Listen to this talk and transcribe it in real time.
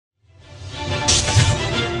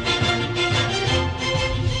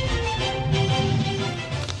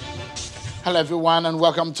Hello, everyone, and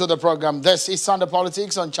welcome to the program. This is Sunday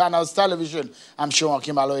Politics on Channels Television. I'm Sean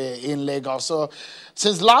Kimbaloye in Lagos. So,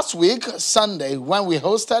 since last week, Sunday, when we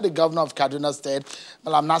hosted the governor of Kaduna State,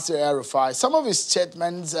 Malam Nasir El-Rufai, some of his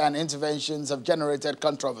statements and interventions have generated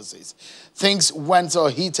controversies. Things went so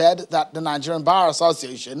heated that the Nigerian Bar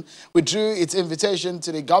Association withdrew its invitation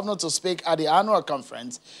to the governor to speak at the annual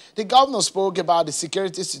conference. The governor spoke about the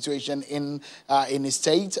security situation in his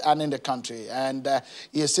state and in the country, and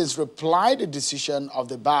he has since replied the decision of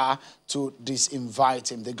the bar to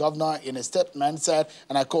disinvite him. The governor, in a statement, said,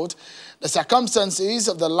 and I quote, "The circumstances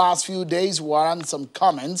of the last few days warrant some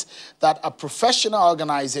comments that a professional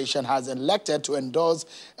organization has elected to endorse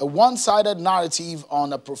a one-sided narrative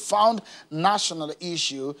on a profound national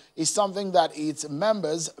issue is something that its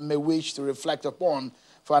members may wish to reflect upon.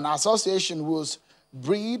 For an association whose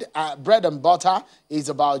bread and butter is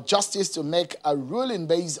about justice to make a ruling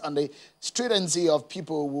based on the stridency of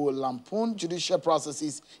people who will lampoon judicial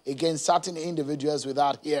processes against certain individuals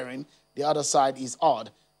without hearing the other side is odd.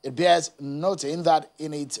 It bears noting that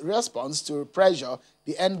in its response to pressure,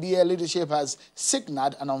 the NBA leadership has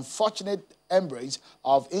signaled an unfortunate embrace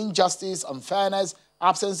of injustice, unfairness,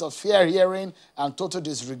 absence of fair hearing, and total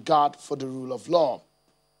disregard for the rule of law."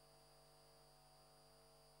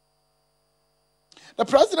 The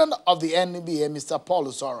president of the NBA, Mr. Paul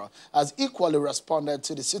Usoro, has equally responded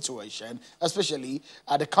to the situation, especially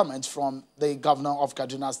at the comments from the governor of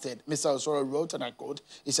Kaduna State. Mr. Usoro wrote, and I quote,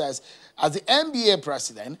 he says, "As the NBA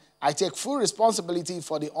president, I take full responsibility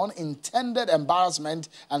for the unintended embarrassment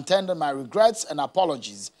and tender my regrets and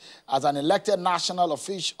apologies. As an elected national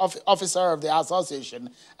officer of the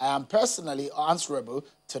association, I am personally answerable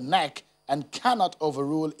to NEC and cannot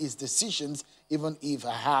overrule his decisions even if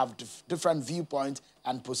I have different viewpoints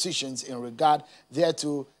and positions in regard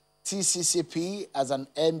thereto. TCCP, as an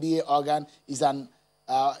NBA organ, is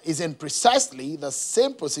in precisely the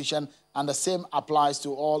same position, and the same applies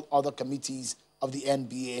to all other committees of the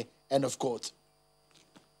NBA," end of quote.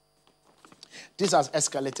 This has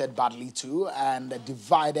escalated badly too and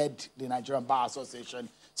divided the Nigerian Bar Association.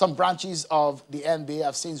 Some branches of the NBA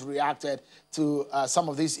have since reacted to some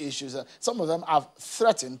of these issues. Some of them have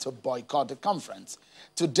threatened to boycott the conference.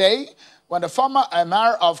 Today, when the former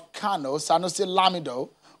Emir of Kano, Sanusi Lamido,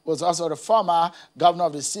 was also the former governor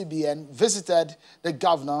of the CBN, visited the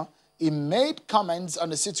governor, he made comments on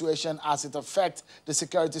the situation as it affects the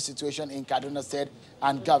security situation in Kaduna State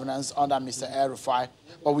and governance under Mr. El-Rufai.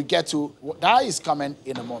 But we get to that is coming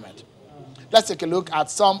in a moment. Let's take a look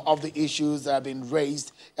at some of the issues that have been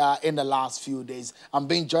raised in the last few days. I'm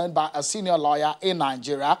being joined by a senior lawyer in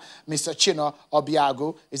Nigeria, Mr. Chino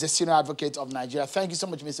Obiago. He's a senior advocate of Nigeria. Thank you so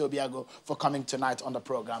much, Mr. Obiago, for coming tonight on the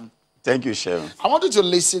program. Thank you, Sharon. I wanted to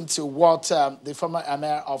listen to what the former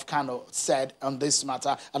Emir of Kano said on this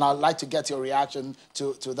matter, and I'd like to get your reaction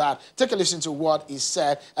to that. Take a listen to what he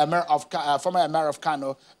said, former Emir of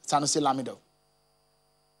Kano, Sanusi Lamido.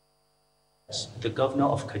 The governor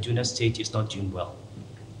of Kaduna State is not doing well.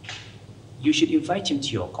 You should invite him to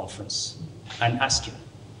your conference and ask him.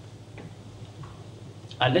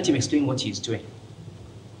 And let him explain what he's doing.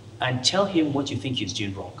 And tell him what you think he's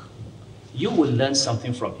doing wrong. You will learn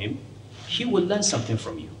something from him. He will learn something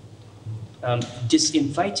from you.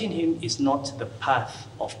 Disinviting him is not the path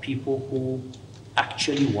of people who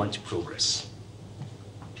actually want progress.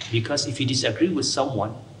 Because if you disagree with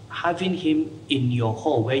someone, having him in your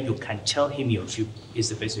hall where you can tell him your view is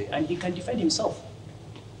the best way, and he can defend himself.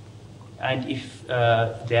 And if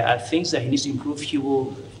there are things that he needs to improve, he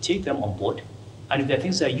will take them on board. And if there are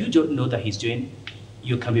things that you don't know that he's doing,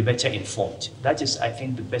 you can be better informed. That is, I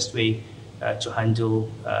think, the best way to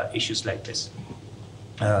handle issues like this.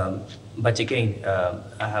 But again,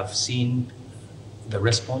 I have seen the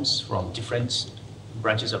response from different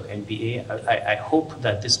branches of NBA. I hope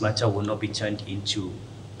that this matter will not be turned into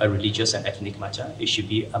a religious and ethnic matter. It should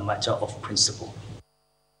be a matter of principle.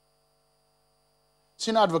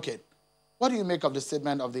 Senior advocate, what do you make of the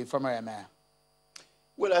statement of the former Emir?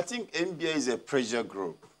 Well, I think NBA is a pressure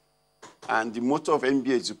group, and the motto of NBA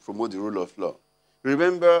is to promote the rule of law.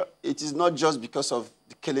 Remember, it is not just because of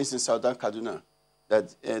the killings in Southern Kaduna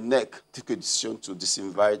that NEC took a decision to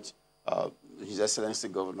disinvite His Excellency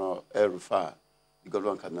Governor El-Rufai, the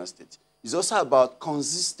governor of Kaduna State. It's also about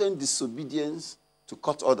consistent disobedience to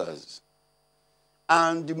court orders.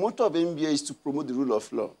 And the motto of NBA is to promote the rule of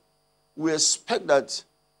law. We expect that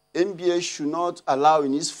NBA should not allow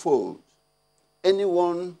in its fold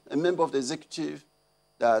anyone, a member of the executive,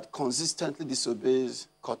 that consistently disobeys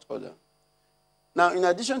court order. Now, in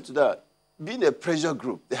addition to that, being a pressure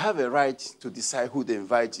group, they have a right to decide who they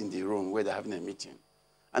invite in the room where they're having a meeting.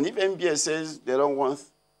 And if NBA says they don't want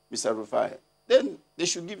Mr. Rufai, then they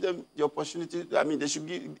should give them the opportunity. I mean, they should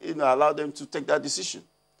give, allow them to take that decision.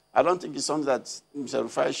 I don't think it's something that Mr.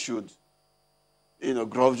 Rufai should,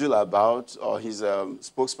 grovel about, or his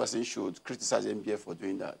spokesperson should criticize NBA for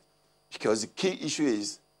doing that. Because the key issue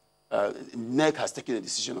is NEC has taken a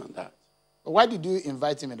decision on that. Why did you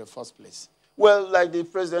invite him in the first place? Well, like the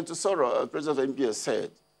President Osoro, President of NBA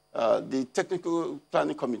said, the Technical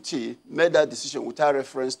Planning Committee made that decision without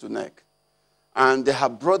reference to NEC. And they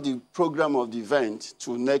have brought the program of the event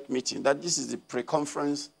to NEC meeting, that this is the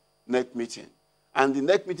pre-conference NEC meeting. And the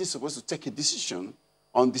NEC meeting is supposed to take a decision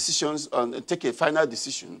on take a final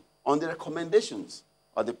decision on the recommendations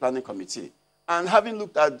of the planning committee. And having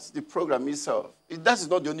looked at the program itself, that is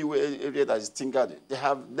not the only area that is tinkered. They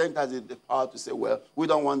have then has the power to say, well, we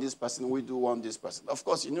don't want this person, we do want this person. Of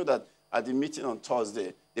course, you know that at the meeting on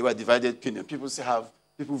Thursday, there were divided opinion. People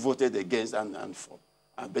voted against and for.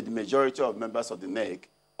 But the majority of members of the NEC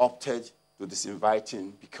opted to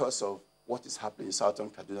disinviting because of what is happening in Southern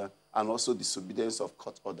Kaduna and also disobedience of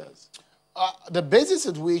court orders. The basis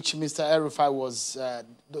at which Mr. El-Rufai was,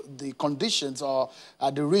 the conditions or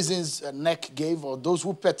the reasons NEC gave, or those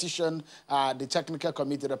who petitioned the technical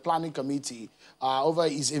committee, the planning committee, over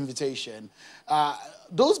his invitation,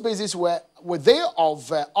 those bases were they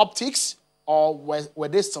of optics, or were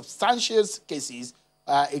they substantial cases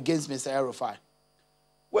against Mr. El-Rufai?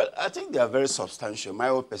 Well, I think they are very substantial, my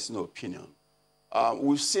own personal opinion.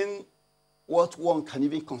 We've seen what one can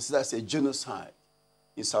even consider as a genocide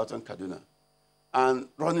in Southern Kaduna, and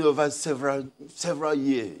running over several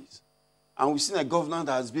years. And we've seen a governor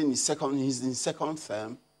that has been in second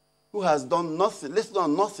term, who has done nothing, little or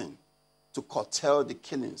nothing, to curtail the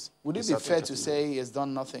killings. Would it be fair to say he has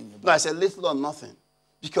done nothing? No, I said little or nothing,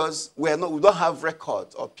 because we don't have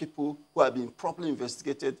records of people who have been properly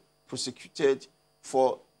investigated, prosecuted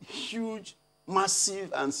for huge,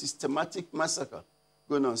 massive, and systematic massacre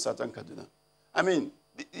going on in Southern Kaduna. I mean,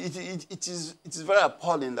 it is very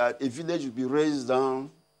appalling that a village will be raised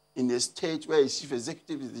down in a state where a chief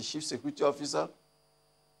executive is the chief security officer,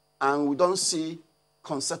 and we don't see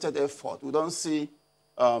concerted effort. We don't see,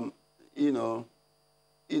 a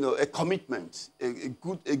commitment,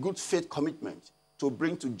 a good faith commitment to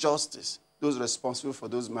bring to justice those responsible for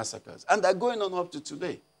those massacres. And they're going on up to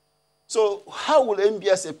today. So how will NBA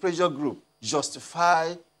as a pressure group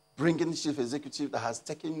justify bringing the chief executive that has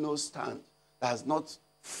taken no stand, that has not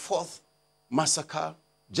fought massacre,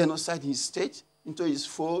 genocide in his state into his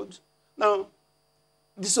fold? Now,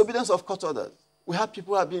 disobedience of court orders. We have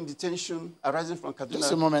people who have been in detention arising from Kaduna.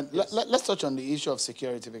 Just a moment. Yes. Let's touch on the issue of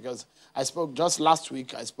security, because I spoke just last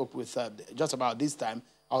week, I spoke with, just about this time,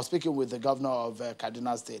 I was speaking with the governor of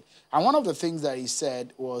Kaduna State. And one of the things that he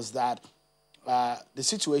said was that the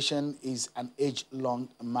situation is an age-long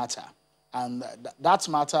matter. And that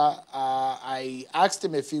matter, I asked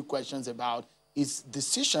him a few questions about his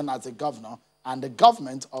decision as a governor and the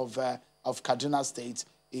government of Kaduna State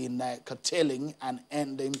in curtailing and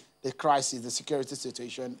ending the crisis, the security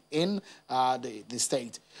situation in the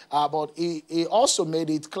state. But he also made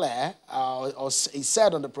it clear, or he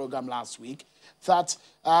said on the program last week, that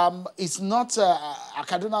it's not,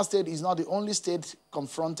 Kaduna State is not the only state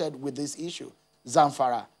confronted with this issue.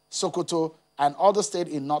 Zamfara, Sokoto, and other states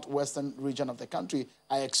in northwestern region of the country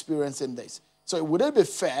are experiencing this. So would it be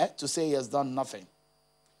fair to say he has done nothing?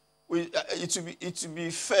 It would be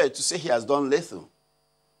fair to say he has done little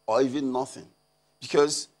or even nothing.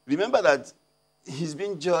 Because remember that he's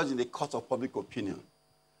been judged in the court of public opinion.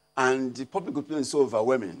 And the public opinion is so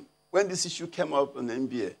overwhelming. When this issue came up on the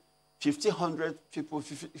NBA, 1,500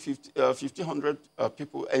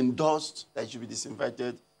 people endorsed that he should be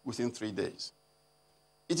disinvited within 3 days.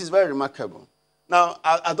 It is very remarkable. Now,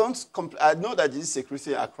 I know that this is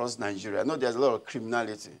security across Nigeria. I know there's a lot of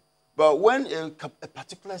criminality. But when a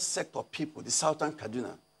particular sect of people, the Southern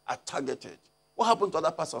Kaduna, are targeted, what happened to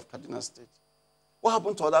other parts of Kaduna State?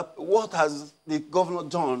 What has the governor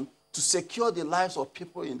done to secure the lives of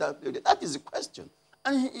people in that area? That is the question.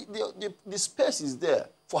 And the space is there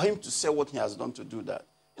for him to say what he has done to do that.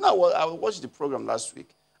 You know, I watched the program last week,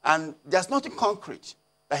 and there's nothing concrete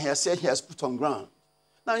that he has said he has put on ground.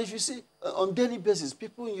 Now, if you see, on a daily basis,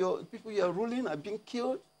 people you are ruling are being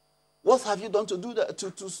killed. What have you done to do that,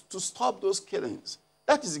 to stop those killings?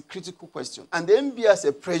 That is a critical question. And the NBA as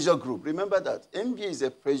a pressure group, remember that. NBA is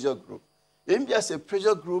a pressure group. The NBA as a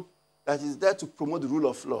pressure group that is there to promote the rule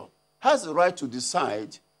of law has the right to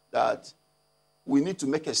decide that we need to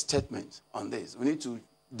make a statement on this. We need to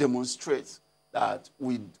demonstrate that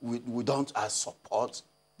we don't support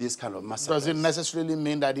this kind of massacres. Does it necessarily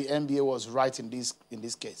mean that the NBA was right in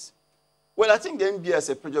this case? Well, I think the NBA as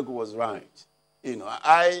a pressure group was right. You know,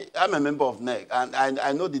 I'm a member of NEC, and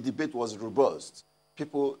I know the debate was robust.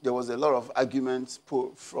 There was a lot of arguments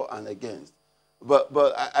for and against. But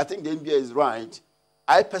I think the NBA is right.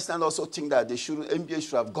 I personally also think that NBA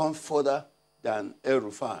should have gone further than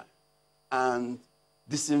El-Rufai and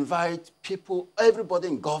disinvite people, everybody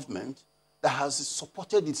in government that has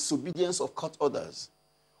supported the disobedience of court orders.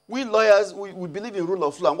 We lawyers, we believe in rule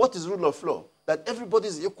of law. And what is rule of law? That everybody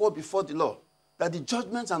is equal before the law. That the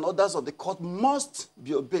judgments and orders of the court must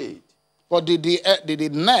be obeyed. But did the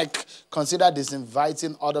NEC consider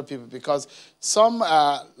disinviting other people? Because some,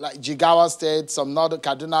 like Jigawa State, some Northern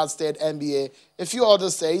Kaduna State, NBA, a few other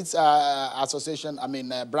states,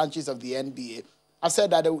 branches of the NBA, have said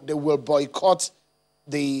that they will boycott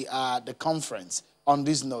the conference on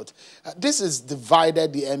this note. This has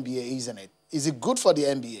divided the NBA, isn't it? Is it good for the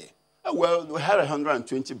NBA? Well, we had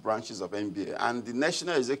 120 branches of NBA, and the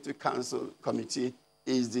National Executive Council Committee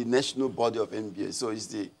is the national body of NBA, so it's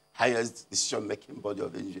the highest decision-making body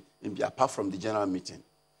of NBA, apart from the general meeting.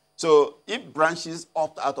 So if branches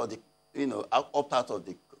opt out of the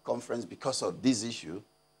conference because of this issue,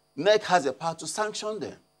 NEC has a power to sanction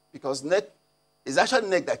them, because NEC is actually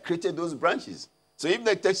NEC that created those branches. So if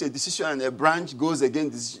NEC takes a decision and a branch goes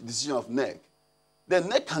against the decision of NEC, then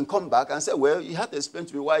NEC can come back and say, well, you have to explain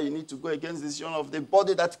to me why you need to go against the decision of the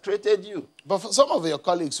body that created you. But for some of your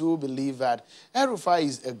colleagues who believe that El-Rufai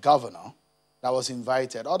is a governor that was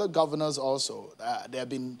invited, other governors also, they have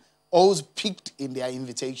been always picked in their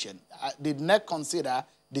invitation. Did NEC consider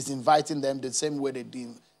disinviting them the same way they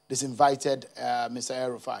disinvited Mr.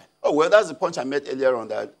 El-Rufai? Oh, well, that's the point I made earlier on,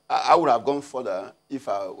 that I would have gone further if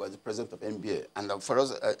I was the president of NBA. And for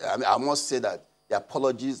us, I must say that the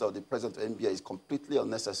apologies of the president of NBA is completely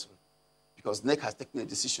unnecessary, because NEC has taken a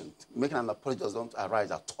decision. Making an apology does not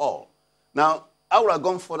arise at all. Now, I would have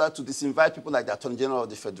gone further to disinvite people like the Attorney General of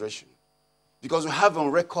the Federation, because we have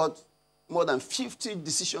on record more than 50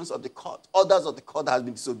 decisions of the court, orders of the court that have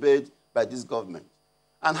been disobeyed by this government.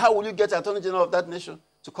 And how will you get the Attorney General of that nation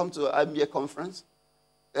to come to an NBA conference?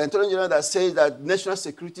 An Attorney General that says that national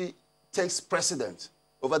security takes precedence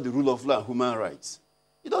over the rule of law and human rights.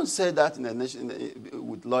 You don't say that in a nation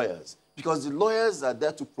with lawyers, because the lawyers are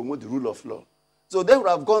there to promote the rule of law. So they would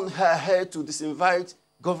have gone ahead to disinvite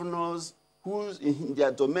governors who, in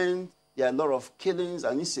their domain, there are a lot of killings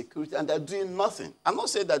and insecurity, and they're doing nothing. I'm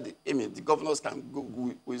not saying that the governors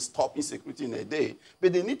will stop insecurity in a day,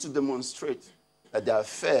 but they need to demonstrate that they are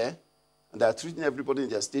fair and they are treating everybody in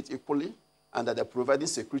their state equally, and that they're providing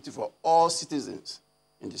security for all citizens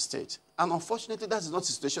in the state. And unfortunately, that is not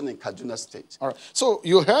the situation in Kaduna State. All right. So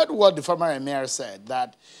you heard what the former emir said,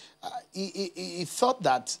 that he thought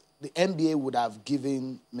that the NBA would have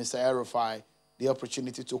given Mr. El-Rufai the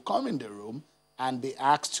opportunity to come in the room and be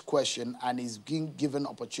asked questions, and he's being given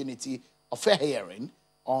opportunity of a hearing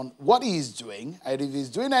on what he's doing. And if he's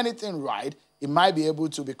doing anything right, he might be able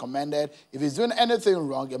to be commended. If he's doing anything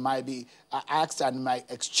wrong, it might be asked and might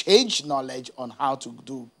exchange knowledge on how to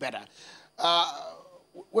do better.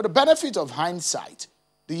 With the benefit of hindsight,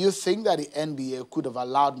 do you think that the NBA could have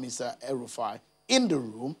allowed Mr. El-Rufai in the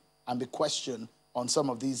room and be questioned on some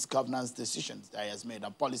of these governance decisions that he has made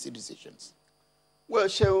and policy decisions? Well,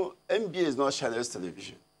 NBA is not Channels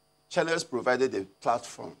Television. Channels provided a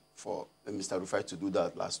platform for Mr. El-Rufai to do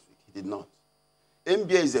that last week. He did not.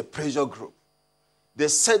 NBA is a pressure group. They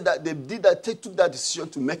said that they took that decision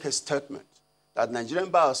to make a statement that Nigerian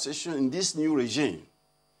Bar Association in this new regime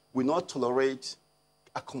will not tolerate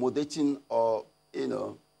accommodating or,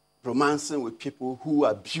 romancing with people who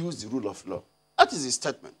abuse the rule of law. That is his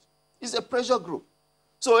statement. It's a pressure group.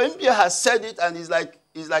 So NBA has said it, and it's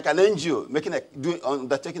like an NGO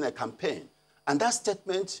undertaking a campaign. And that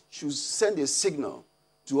statement should send a signal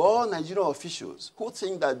to all Nigerian officials who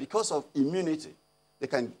think that because of immunity, they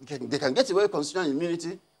can get away with constitutional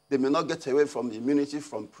immunity, they may not get away from the immunity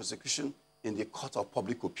from prosecution in the court of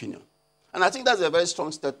public opinion. And I think that's a very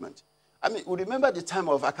strong statement. I mean, we remember the time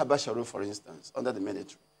of Akaba Sharu, for instance, under the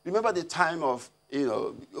military. Remember the time of,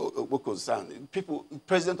 Okosan,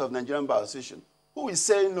 president of Nigerian Bar Association, who is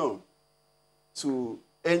saying no to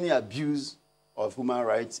any abuse of human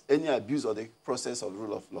rights, any abuse of the process of the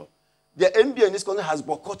rule of law. The NBA in this country has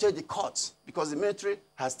boycotted the courts because the military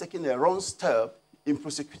has taken a wrong step in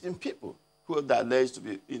prosecuting people who are alleged to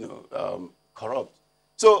be, corrupt.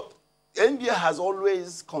 So NBA has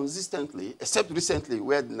always consistently, except recently,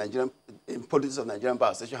 where the politics of Nigerian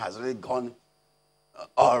Bar Association has really gone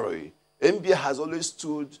awry, NBA has always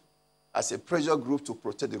stood as a pressure group to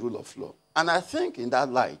protect the rule of law. And I think in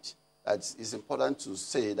that light, that it's important to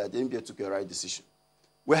say that the NBA took a right decision.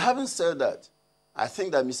 We haven't said that. I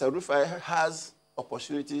think that Mr. El-Rufai has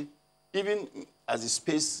opportunity even as the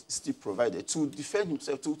space is still provided, to defend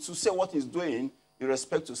himself, to say what he's doing in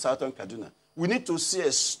respect to Southern Kaduna. We need to see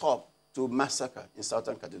a stop to massacre in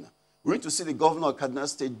Southern Kaduna. We need to see the governor of Kaduna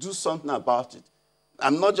State do something about it.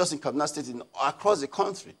 And not just in Kaduna State, across the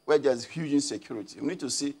country, where there's huge insecurity. We need to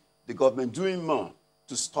see the government doing more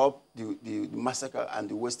to stop the massacre and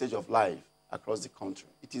the wastage of life across the country.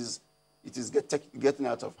 It is getting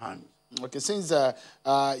out of hand. Okay, since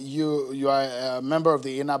you are a member of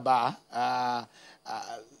the Inner Bar,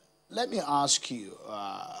 let me ask you,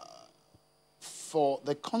 for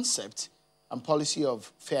the concept and policy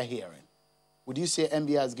of fair hearing, would you say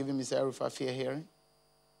NBA has given Mr. El-Rufai fair hearing?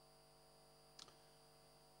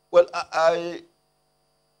 Well,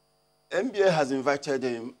 NBA has invited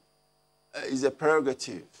him. It's a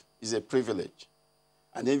prerogative. It's a privilege.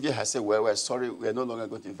 And NBA has said, well, we're sorry, we're no longer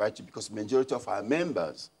going to invite you because majority of our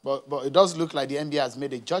members... But it does look like the NBA has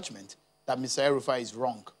made a judgment that Mr. El-Rufai is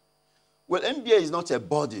wrong. Well, NBA is not a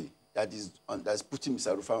body that's putting Mr.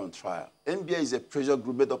 El-Rufai on trial. NBA is a pressure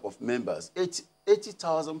group made up of members,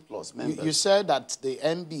 80,000 plus members. You said that the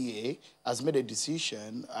NBA has made a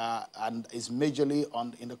decision and is majorly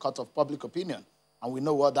in the court of public opinion. And we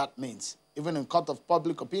know what that means. Even in court of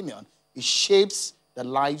public opinion, it shapes the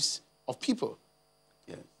lives of people.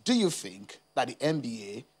 Yes. Do you think that the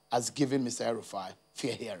NBA has given Mr. El-Rufai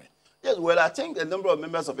fair hearing? Yes, well, I think a number of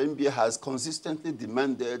members of NBA has consistently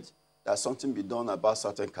demanded that something be done about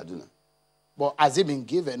Southern Kaduna. But has he been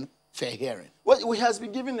given fair hearing? Well, he has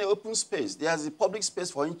been given an open space. There is a public space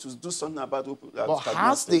for him to do something about But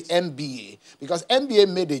has the NBA, because NBA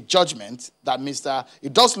made a judgment that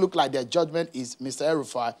it does look like their judgment is Mr.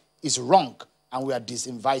 El-Rufai is wrong and we are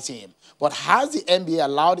disinviting him. But has the NBA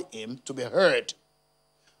allowed him to be heard?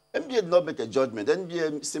 NBA did not make a judgment.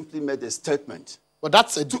 NBA simply made a statement. But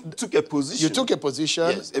that's took a position. You took a position,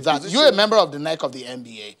 yes, that you're a member of the NEC of the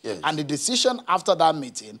NBA. Yes. And the decision after that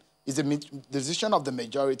meeting is the decision of the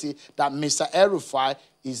majority that Mr. El-Rufai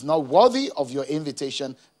is not worthy of your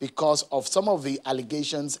invitation because of some of the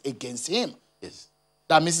allegations against him. Yes.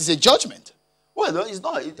 That means it's a judgment. Well, no, it's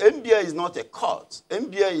not. NBA is not a court.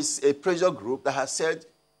 NBA is a pressure group that has said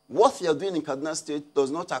what you're doing in Kaduna State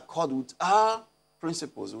does not accord with our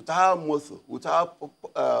principles, with our motto, with our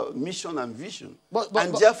mission and vision. But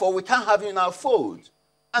therefore, we can't have you in our fold.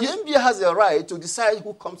 And the NBA has a right to decide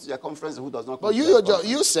who comes to their conference and who does not come to their conference.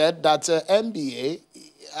 You said that NBA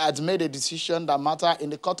had made a decision that mattered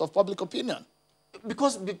in the court of public opinion.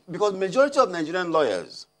 Because majority of Nigerian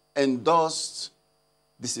lawyers endorsed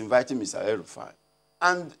disinviting Mr. El-Rufai.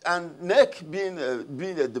 And NEC, being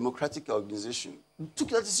a democratic organization, took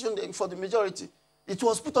that decision for the majority. It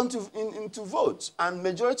was put into vote, and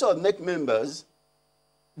majority of NEC members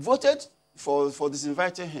voted for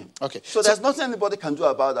disinviting him. Okay. So there's nothing anybody can do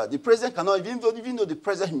about that. The president cannot, even though the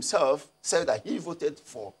president himself said that he voted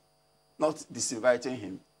for not disinviting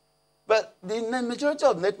him. But the majority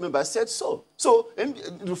of NEC members said so. So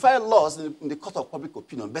El-Rufai lost in the court of public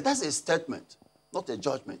opinion, but that's a statement, not a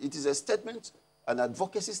judgment. It is a statement, an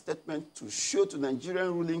advocacy statement to show to the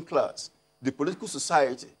Nigerian ruling class, the political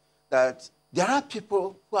society, that there are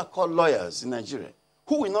people who are called lawyers in Nigeria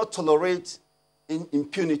who will not tolerate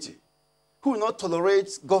impunity, who will not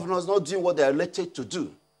tolerate governors not doing what they are elected to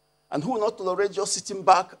do, and who will not tolerate just sitting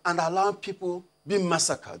back and allowing people being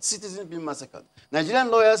massacred, citizens being massacred.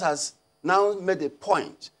 Nigerian lawyers has now made a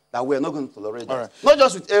point that we are not going to tolerate that. Right. Not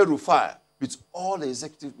just with El-Rufai, with all the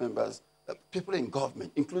executive members, people in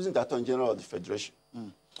government, including the Attorney General of the Federation.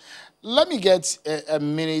 Let me get a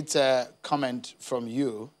minute comment from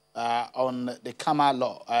you on the KAMA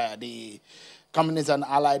law, the Companies and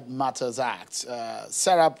Allied Matters Act.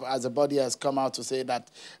 SERAP as a body has come out to say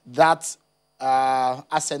that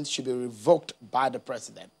assent should be revoked by the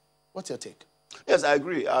president. What's your take? Yes, I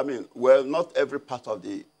agree. I mean, well, not every part of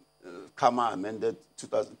the KAMA amended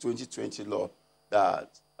 2020 law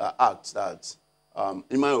act that,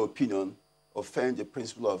 in my opinion, offend the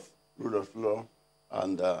principle of rule of law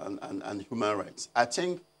and human rights. I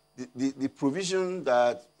think the provision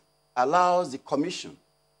that allows the commission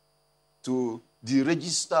to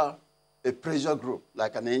deregister a pressure group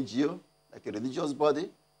like an NGO, like a religious body,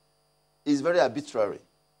 is very arbitrary.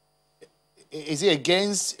 Is it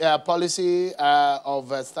against policy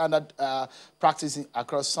of standard practice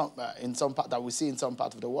across in some part that we see in some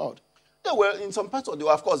part of the world? Yeah, well, in some parts of the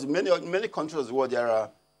world, of course, in many countries of the world, there are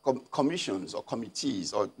commissions or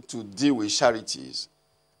committees to deal with charities.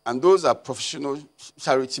 And those are professional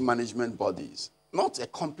charity management bodies, not a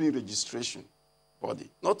company registration body.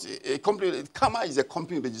 Not a company. KAMA is a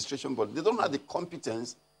company registration body. They don't have the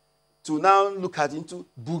competence to now look into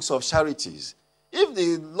books of charities. If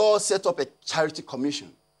the law set up a charity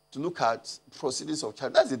commission to look at proceedings of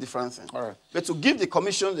charity. That's a different thing. All right. But to give the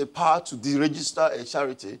commission the power to deregister a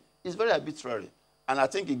charity is very arbitrary. And I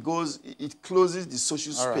think it closes the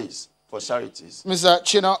social space for charities. Mr.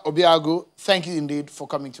 Chino Obiagu, thank you indeed for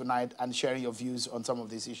coming tonight and sharing your views on some of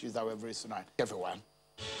these issues that we've raised tonight. Everyone.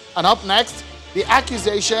 And up next, the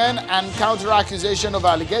accusation and counter-accusation of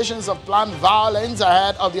allegations of planned violence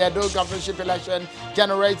ahead of the Edo governorship election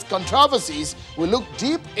generates controversies. We'll look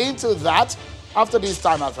deep into that after this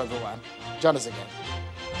time out, everyone. Join us again.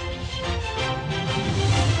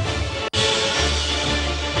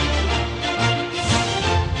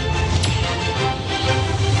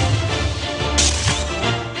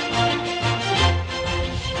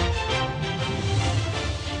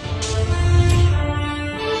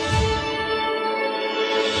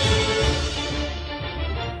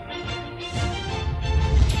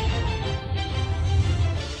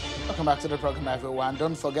 Welcome back to the program, everyone.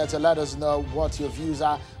 Don't forget to let us know what your views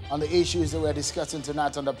are on the issues that we're discussing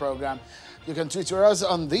tonight on the program. You can tweet to us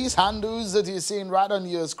on these handles that you're seeing right on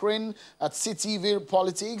your screen at CTV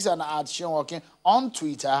Politics and at Sean Walking on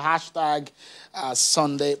Twitter, hashtag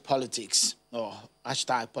Sunday Politics or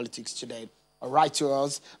hashtag Politics Today. Or write to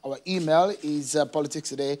us. Our email is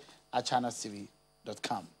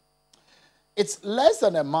politicstoday@channelstv.com. It's less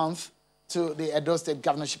than a month to the Edo State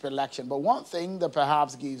governorship election. But one thing that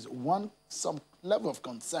perhaps gives one some level of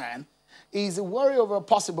concern is the worry over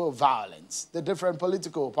possible violence. The different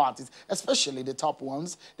political parties, especially the top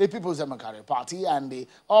ones, the People's Democratic Party and the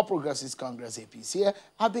All Progressives Congress, APC,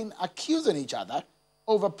 have been accusing each other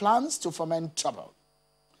over plans to foment trouble.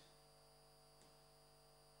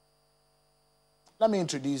 Let me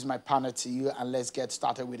introduce my panel to you and let's get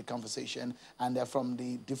started with the conversation. And from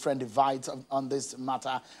the different divides on this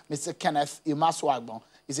matter, Mr. Kenneth Imaswagbon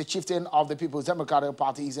is a chieftain of the People's Democratic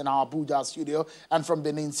Party. He's in our Abuja studio. And from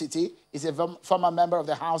Benin City, he's a former member of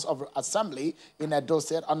the House of Assembly in Edo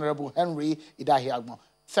State, Honorable Henry Idahiagbon.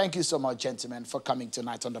 Thank you so much, gentlemen, for coming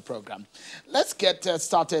tonight on the program. Let's get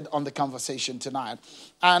started on the conversation tonight.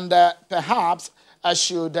 And perhaps I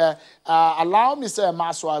should allow Mr.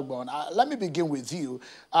 Imaswagbon, let me begin with you,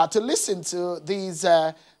 to listen to these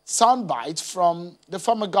sound bites from the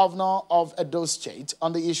former governor of Edo State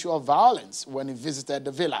on the issue of violence when he visited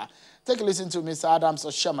the villa. Take a listen to Mr. Adams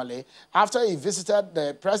Oshiomhole after he visited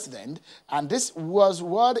the president, and this was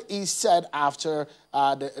what he said after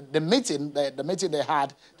the meeting they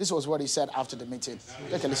had. This was what he said after the meeting.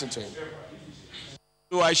 Take a listen to him.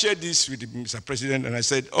 So I shared this with Mr. President, and I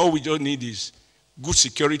said, all we just need is good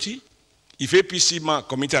security. If APC man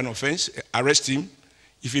commit an offense, arrest him.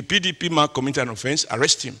 If a PDP man commit an offense,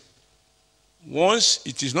 arrest him. Once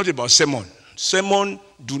it is not about sermon. Sermon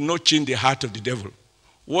do not change the heart of the devil.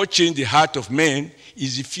 What changes the heart of man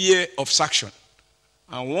is the fear of sanction.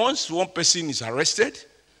 And once one person is arrested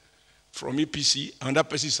from APC, another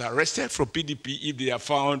person is arrested from PDP if they are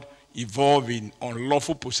found involved in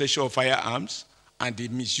unlawful possession of firearms and they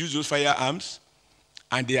misuse those firearms,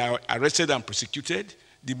 and they are arrested and prosecuted,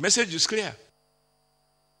 the message is clear.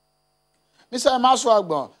 Mr.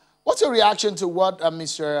 Imaswagbon, what's your reaction to what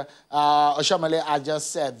Mr. Oshiomhole has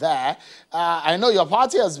just said there? I know your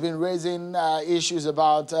party has been raising issues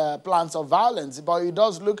about plans of violence, but it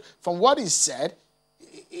does look, from what he said,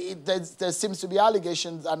 there seems to be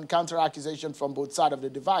allegations and counter-accusations from both sides of the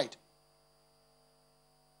divide.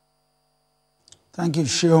 Thank you,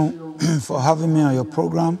 Sean, for having me on your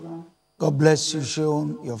program. God bless you,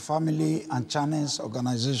 Sean, your family, and Channel's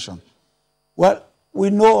organization. Well,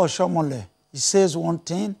 we know Oshiomhole. He says one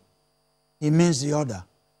thing, he means the other.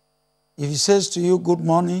 If he says to you good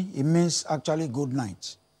morning, he means actually good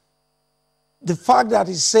night. The fact that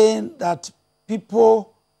he's saying that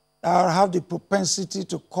people that have the propensity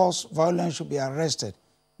to cause violence should be arrested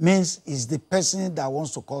means it's the person that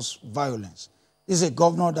wants to cause violence. This is a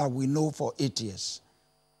governor that we know for 8 years.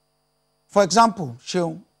 For example,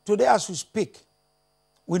 Sean, today as we speak,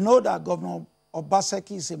 we know that Governor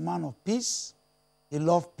Obaseki is a man of peace. He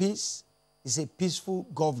loves peace. He's a peaceful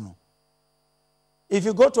governor. If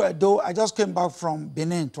you go to Edo, I just came back from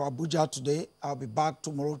Benin to Abuja today. I'll be back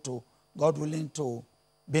tomorrow to, God willing, to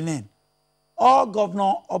Benin. All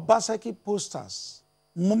Governor Obaseki posters,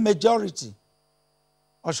 majority,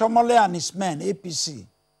 Oshiomhole and his men, APC,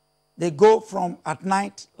 they go from at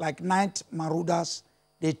night, like night marauders,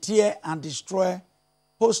 they tear and destroy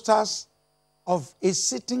posters of a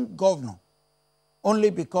sitting governor only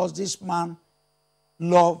because this man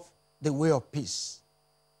loved the way of peace.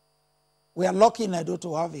 We are lucky in Edo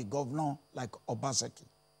to have a governor like Obaseki.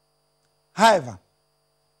 However,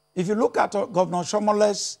 if you look at Governor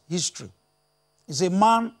Oshiomhole's history, he's a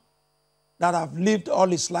man that have lived all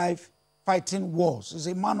his life fighting wars. He's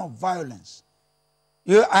a man of violence.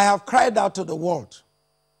 I have cried out to the world,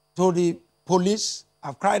 to the police,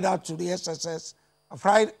 I've cried out to the SSS, I've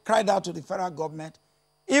cried out to the federal government,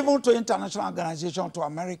 even to international organizations, to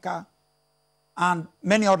America and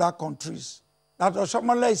many other countries, that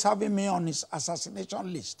Oshiomhole is having me on his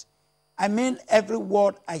assassination list. I mean every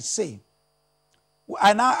word I say.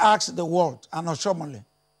 I now ask the world and Oshiomhole,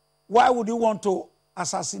 why would you want to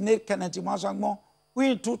assassinate Kenneth Imuasangmo, who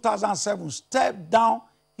in 2007 stepped down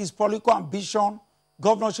his political ambition,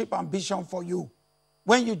 governorship ambition for you,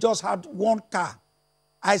 when you just had one car?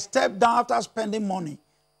 I stepped down after spending money.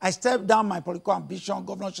 I stepped down my political ambition,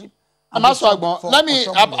 governorship. Let me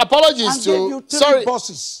apologies to sorry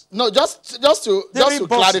bosses. No, just to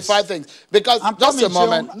clarify things, because just a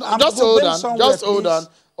moment, just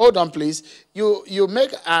hold on, please. You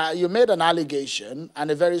made an allegation,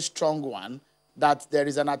 and a very strong one, that there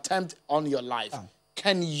is an attempt on your life.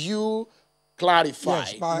 Can you clarify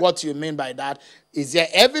what you mean by that? Is there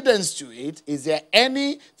evidence to it? Is there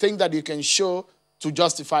anything that you can show to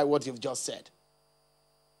justify what you've just said?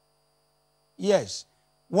 Yes.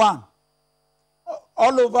 One,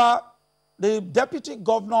 all over the deputy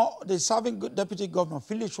governor, the serving deputy governor,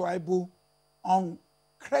 Philip Shuaibu, on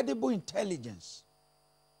credible intelligence,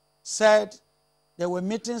 said there were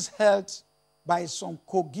meetings held by some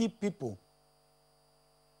Kogi people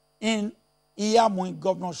in Iyamu, in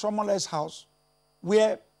Governor Oshiomhole's house,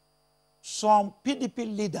 where some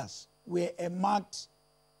PDP leaders were marked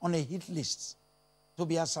on a hit list to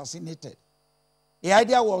be assassinated. The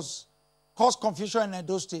idea was cause confusion in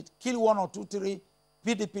Edo State, kill 1 or 2, 3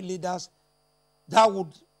 PDP leaders. That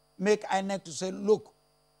would make INEC to say, look,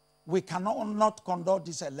 we cannot not conduct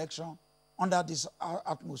this election under this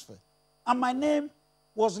atmosphere. And my name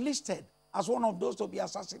was listed as one of those to be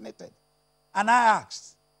assassinated. And I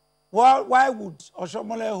asked, well, why would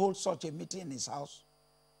Oshiomhole hold such a meeting in his house?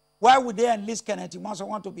 Why would they enlist Kenneth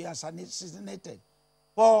Imuasangmo to be assassinated?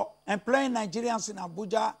 For employing Nigerians in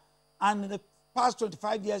Abuja and in the past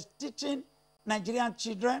 25 years teaching Nigerian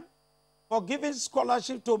children, for giving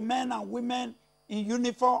scholarship to men and women in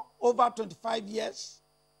uniform over 25 years,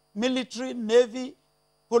 military, navy,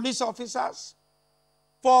 police officers,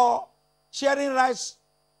 for sharing rights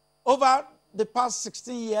over the past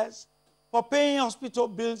 16 years, for paying hospital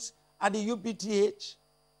bills at the UBTH.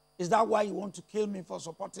 Is that why you want to kill me for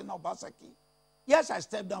supporting Obaseki? Yes, I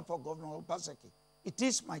stepped down for Governor Obaseki. It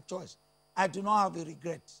is my choice. I do not have a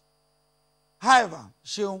regret. However,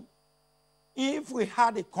 Sheung, if we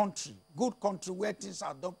had a country, good country, where things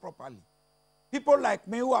are done properly, people like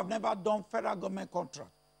me who have never done federal government contract,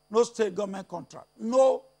 no state government contract,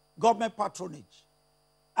 no government patronage,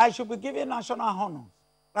 I should be given national honor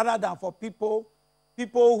rather than for people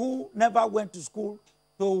who never went to school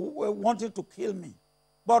to wanting to kill me.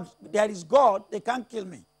 But there is God, they can't kill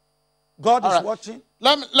me. God is watching.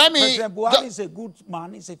 Let me President Buhari is a good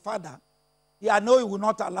man, he's a father. I know he will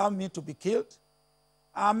not allow me to be killed.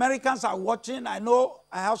 Americans are watching. I know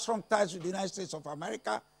I have strong ties with the United States of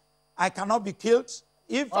America. I cannot be killed.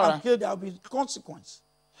 If I'm killed, there will be consequence.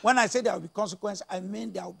 When I say there will be consequence, I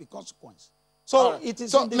mean there will be consequence. So it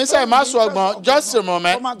is. So, Mr. Imuasangmo, just a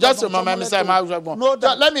moment, Mr.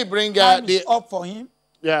 Imuasangmo. Let me bring the up for him.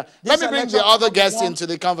 Yeah. Let me bring the other guests into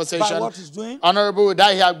the conversation. What he's doing. Honorable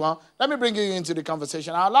Udahi Agbon, let me bring you into the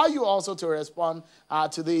conversation. I'll allow you also to respond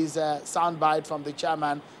to these soundbite from the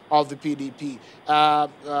chairman of the PDP,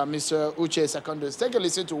 Mr. Uche Secondus. Take a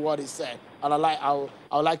listen to what he said. I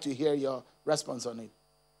would like to hear your response on it.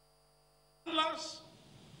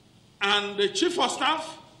 And the chief of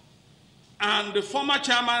staff and the former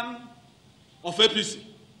chairman of APC.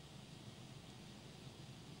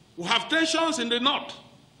 We have tensions in the north.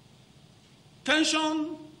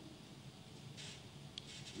 Tension,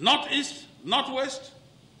 northeast, northwest,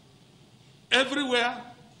 everywhere.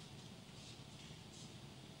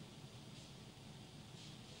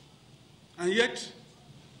 And yet,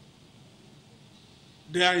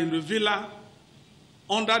 they are in the villa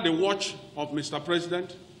under the watch of Mr.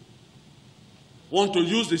 President, want to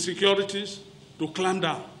use the securities to clamp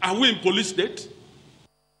down. Are we in police state?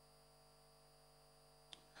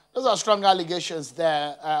 Those are strong allegations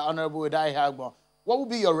there, Honorable Udahi Agbon. What would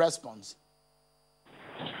be your response?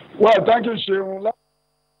 Well, thank you, Sheung.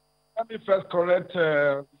 Let me first correct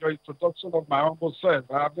your introduction of my humble self.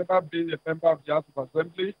 I have never been a member of the House of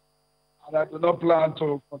Assembly, and I do not plan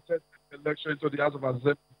to contest the election into the House of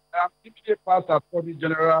Assembly. I am immediate past Attorney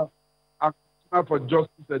General and Commissioner for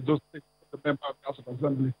Justice at Edo State, the member of the House of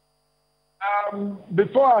Assembly.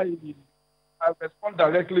 Before I respond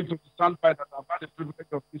directly to the soundbite that I've had the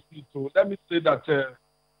privilege of listening to, let me say that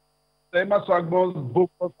Imuasangmo's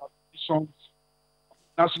bogus positions,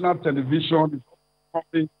 national television is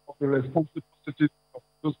something of the responsible citizen of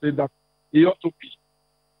those states that he ought to be.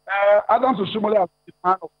 Adams Oshiomhole is a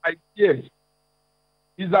man of ideas.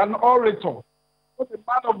 He's an orator, not a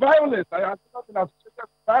man of violence. I have not been associated with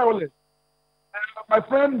violence. My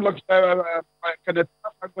friend Kenneth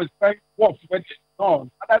was saying what went on,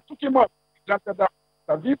 and I took him up. Granted that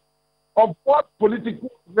interview of what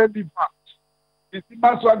political relevance is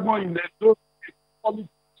Imasuagmo in those politics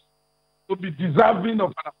to be deserving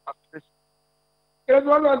of an assassination.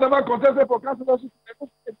 Anyone who has never contested for councillorship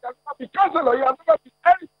cannot be councillor. He has never been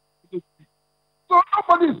anything. So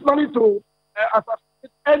nobody is planning to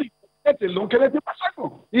assassinate any let alone Kenneth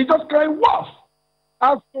Imasuagmo. He's just crying wolf.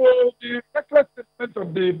 As for the reckless statement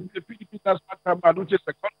of the PDP National Chairman, which is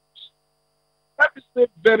economist, let me say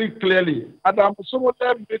very clearly, Adams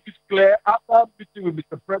Oshiomhole made it clear after meeting with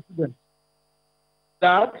Mr. President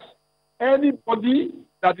that anybody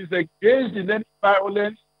that is engaged in any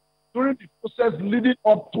violence during the process leading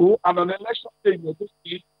up to and on election day in the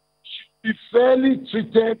state should be fairly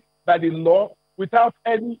treated by the law without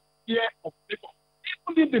any fear of labor,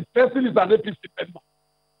 even if the person is an APC member.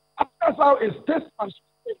 And that's how a statesman should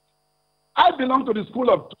say. I belong to the school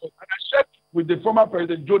of thought, and I shared with the former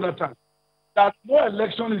President Jonathan that no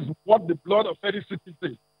election is worth the blood of any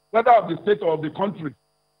citizen, whether of the state or of the country.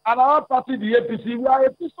 And our party, the APC, we are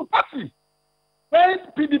a peaceful party. When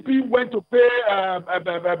PDP went to pay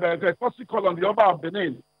the cost call on the Oba of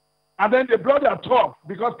Benin, and then they brought their talk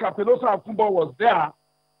because Kapelosa Akumbo was there,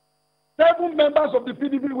 7 members of the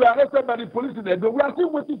PDP were arrested by the police in Edo. We are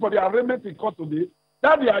still waiting for the arraignment in court today.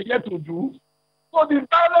 That they are yet to do. So the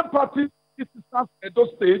violent party in Edo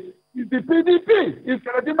State is the PDP, is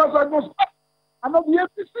Kenneth Imasuagmo's party, and not the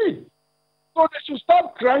APC. So they should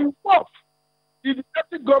start crying wolf. The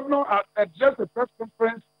deputy governor addressed a press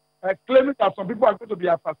conference claiming that some people are going to be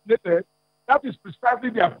assassinated. That is precisely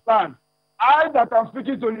their plan. I that am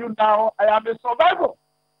speaking to you now, I am a survivor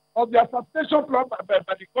of the assassination plan by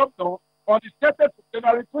the governor on the 30th of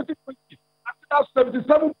January 2020. I have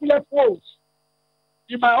 77 bullet holes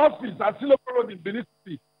in my office at Siloko Road in Benin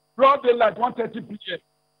City, broad daylight, 1:30 p.m.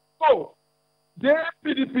 So, the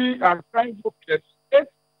PDP are trying to get state.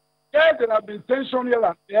 Yes, there have been tension here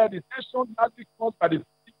and there. The tension has been caused by the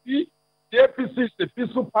PDP. The APC is a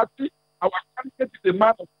peaceful party. Our candidate is a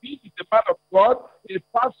man of peace, is a man of God, a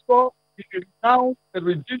pastor, is a renowned, a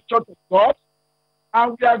redeemed church of God.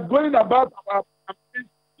 And we are going about our campaign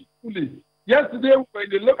peacefully. Yesterday, we were in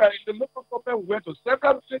the local government, we went to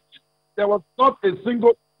several villages. There was not a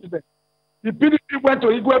single incident. The PDP went to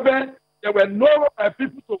Igwebe. There were no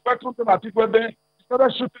people to welcome them at Igwebe. They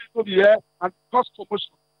started shooting into the air and caused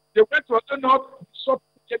commotion. They went to the north, shot.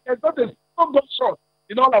 There's not a single shot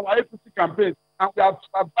in all our APC campaigns. And we have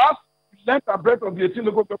advanced the length and breadth of the 18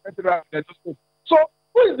 local government areas. So,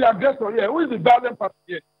 who is the aggressor here? Who is the violent party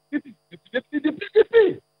here? It is the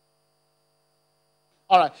PDP.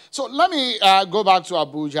 All right. So let me go back to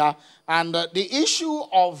Abuja. And the issue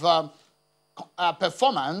of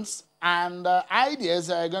performance and ideas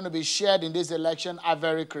that are going to be shared in this election are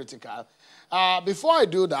very critical. Before I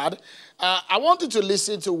do that, I wanted to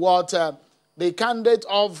listen to what the candidate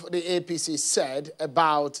of the APC said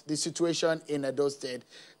about the situation in Edo State.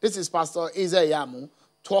 This is Pastor Eze Yamu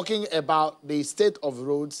talking about the state of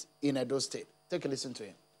roads in Edo State. Take a listen to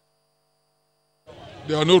him.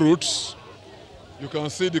 There are no roads. You can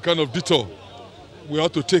see the kind of detour we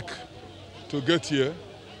have to take to get here.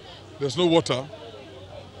 There's no water.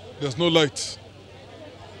 There's no light.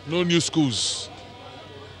 No new schools.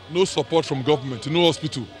 No support from government. No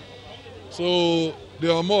hospital. So they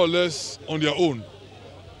are more or less on their own,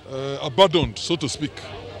 abandoned, so to speak.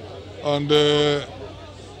 And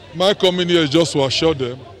my coming here is just to assure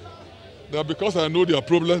them that because I know their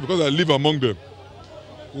problems, because I live among them,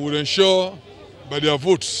 we will ensure by their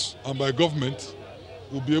votes and by government,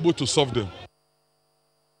 we'll be able to solve them.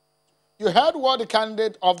 You heard what the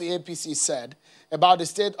candidate of the APC said about the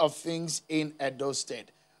state of things in Edo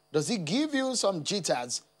State. Does it give you some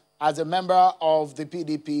jitters as a member of the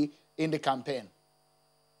PDP in the campaign?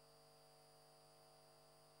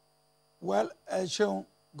 Well, Seun,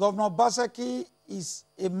 Governor Obaseki is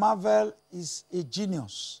a marvel, is a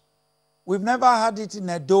genius. We've never had it in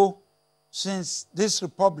Edo since this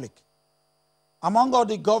republic. Among all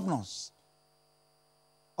the governors,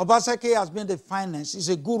 Obaseki has been the finance. He's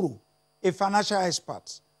a guru, a financial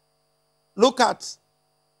expert. Look at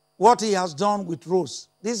what he has done with roads.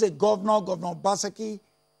 This is a governor, Governor Obaseki.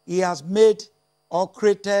 He has made or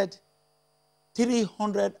created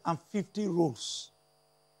 350 roads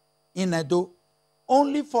in Edo.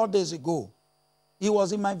 Only 4 days ago, he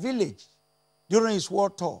was in my village during his war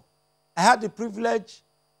tour. I had the privilege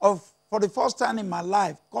of, for the first time in my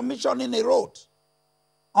life, commissioning a road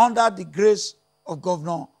under the grace of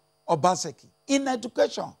Governor Obaseki. In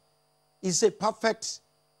education, he's a perfect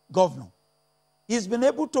governor. He's been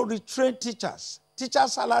able to retrain teachers. Teacher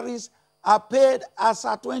salaries are paid as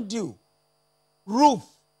at when due. Roof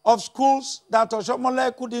of schools that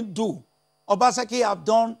Oshomole couldn't do, Obaseki have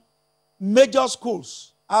done major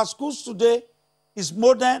schools. Our schools today is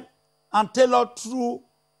modern and tailored through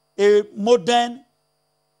a modern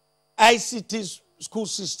ICT school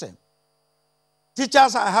system.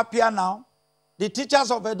 Teachers are happier now. The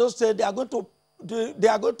teachers of Edo State, they are going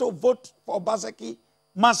to vote for Obaseki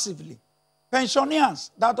massively.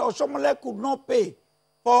 Pensioners that Oshomole could not pay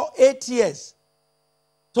for 8 years.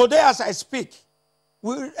 Today, as I speak,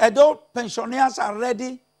 adult pensioners are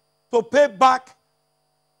ready to pay back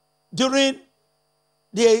during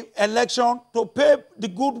the election, to pay the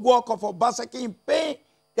good work of Obaseki in paying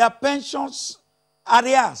their pensions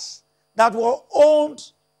arrears that were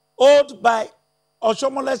owed by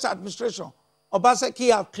Oshomole's administration.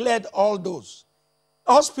 Obaseki have cleared all those.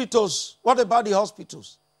 Hospitals, what about the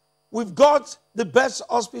hospitals? We've got the best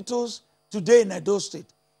hospitals today in Edo State.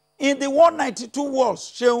 In the 192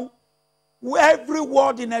 wards, every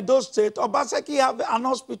ward in Edo State, Obaseki have an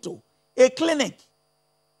hospital, a clinic,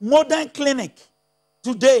 modern clinic,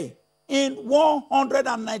 today in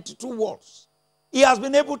 192 wards. He has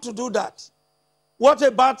been able to do that. What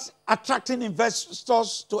about attracting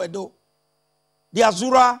investors to Edo? The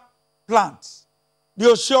Azura plant, the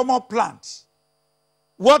Oshomo plant.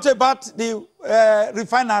 What about the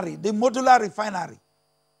refinery, the modular refinery?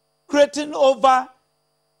 Creating over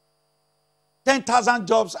 10,000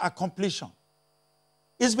 jobs at completion.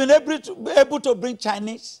 He's been able to bring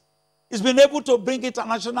Chinese. He's been able to bring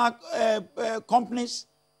international companies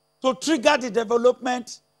to trigger the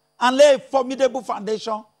development and lay a formidable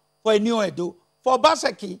foundation for a new Edo. For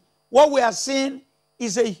Obaseki, what we are seeing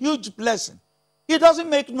is a huge blessing. He doesn't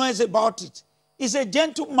make noise about it. He's a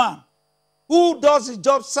gentleman who does his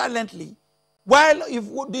job silently. While if,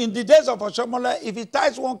 in the days of Oshomole, if he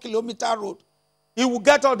ties 1 kilometer road, he will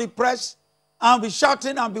get all the press and be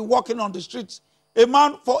shouting and be walking on the streets. A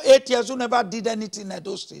man for 8 years who never did anything in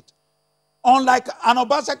Edo State. Unlike an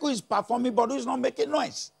Obaseki is performing, but who is not making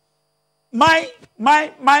noise. My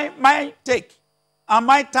take and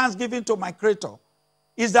my thanksgiving to my Creator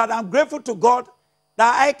is that I'm grateful to God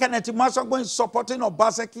that I, Kenneth Masogbo, is supporting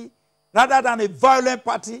Obaseki rather than a violent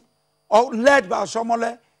party or led by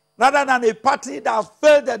Oshomole, rather than a party that has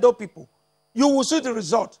failed the Edo people. You will see the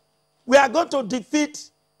result. We are going to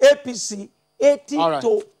defeat APC 80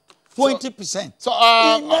 to 20%. So,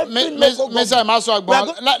 Mr.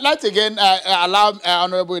 Masogbo, let's again allow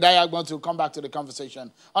Honorable Idayagban to come back to the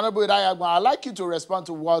conversation. Honorable Idayagban, I'd like you to respond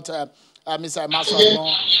to what Mr.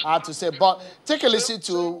 Masogbo had to say, but take a listen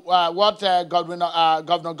to what Governor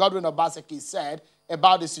Godwin Obaseki said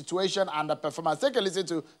about the situation and the performance. Take a listen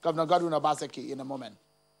to Governor Godwin Obaseki in a moment.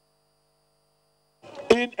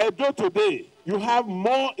 In Edo today, you have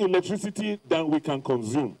more electricity than we can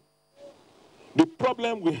consume. The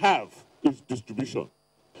problem we have is distribution.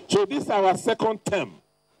 So this is our second term.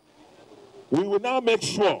 We will now make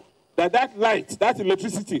sure that that light, that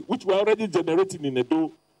electricity, which we're already generating in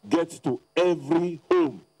Edo, gets to every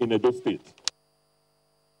home in Edo State.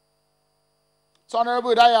 So,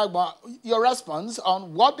 Honorable Idayagban, your response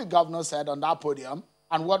on what the governor said on that podium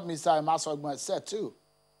and what Mr. Masogbo said too.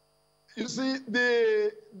 You see,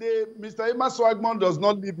 Mr. Masogbo does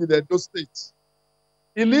not live in Edo State.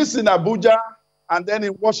 He lives in Abuja and then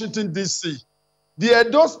in Washington, D.C. The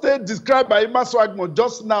Edo State described by Masogbo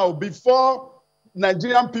just now before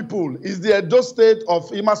Nigerian people is the Edo State of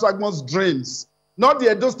Masogbo's dreams. Not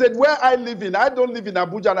the Edo State where I live in. I don't live in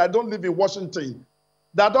Abuja and I don't live in Washington.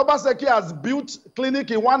 That Obaseki has built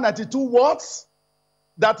clinic in 192 wards,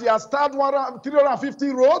 that he has started 350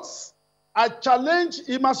 roads. I challenge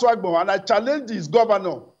Masogbo and I challenge his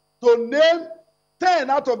governor to name 10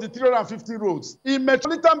 out of the 350 roads. In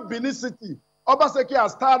Metropolitan Benin City, Obaseki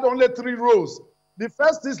has started only 3 roads. The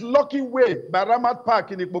first is Lucky Way by Ramat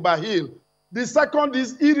Park in Ikpoba Hill. The second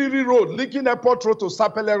is Iriri Road, linking Airport Road to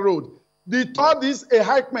Sapele Road. The third is a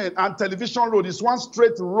Highman and Television Road. It's one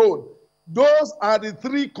straight road. Those are the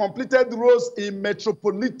 3 completed roads in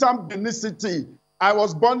Metropolitan Benin City. I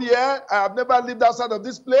was born here. I have never lived outside of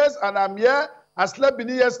this place, and I'm here. I slept in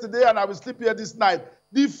here yesterday, and I will sleep here this night.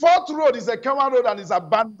 The 4th road is a common road and is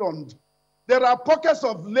abandoned. There are pockets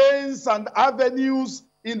of lanes and avenues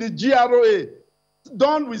in the GROA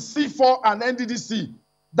done with C4 and NDDC.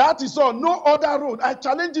 That is all. No other road. I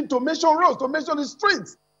challenge him to mention roads, to mention the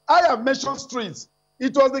streets. I have mentioned streets.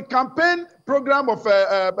 It was the campaign program of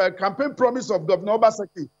campaign promise of Governor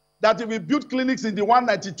Obaseki that he will build clinics in the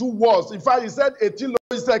 192 wards. In fact, he said 18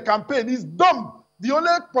 is a campaign. He's dumb. The only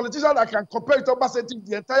politician that can compare to Obaseki in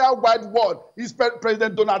the entire wide world is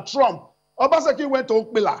President Donald Trump. Obaseki went to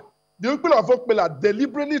Okpela. The Okpela of Okpela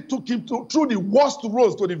deliberately took him through the worst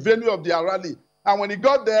roads to the venue of their rally. And when he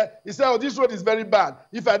got there, he said, oh, this road is very bad.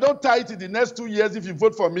 If I don't tie it in the next 2 years, if you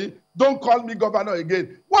vote for me, don't call me governor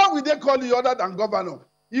again. Why would they call you other than governor?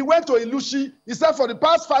 He went to Ilushi. He said for the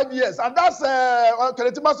past 5 years, and that's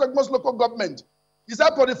most local government. He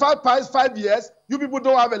said for the past 5 years, you people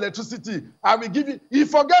don't have electricity. I will give you. He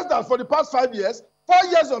forgets that for the past 5 years, 4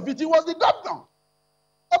 years of it, he was the governor.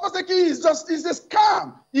 Obaseki is a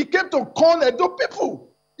scam. He came to con Edo people.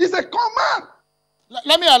 He's a con man.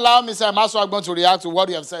 Let me allow Mr. Maswagbon to react to what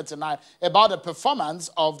you have said tonight about the performance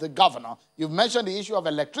of the governor. You've mentioned the issue of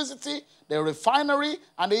electricity, the refinery,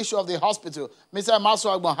 and the issue of the hospital. Mr.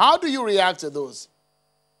 Maswagbon, how do you react to those?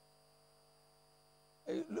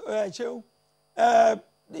 You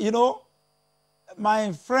know,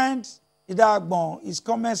 my friend Idagbon, his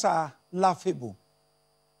comments are laughable.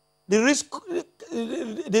 The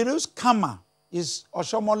risk karma is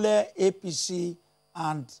Oshomole, APC,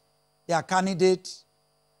 and their candidate.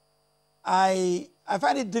 I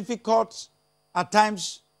find it difficult at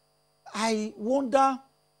times. I wonder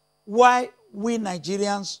why we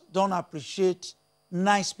Nigerians don't appreciate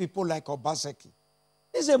nice people like Obaseki.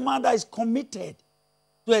 This is a man that is committed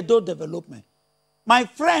to Edo development. My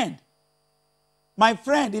friend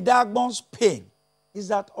Idagbon's pain is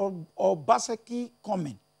that Obaseki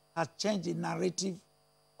coming has changed the narrative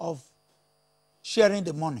of sharing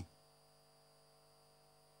the money.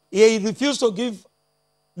 He refused to give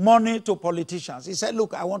money to politicians. He said,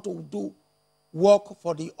 look, I want to do work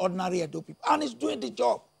for the ordinary Edo people. And he's doing the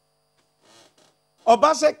job.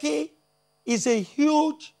 Obaseki is a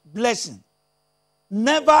huge blessing.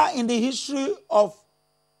 Never in the history of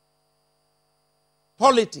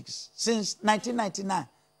politics since 1999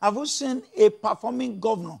 have we seen a performing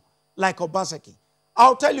governor like Obaseki.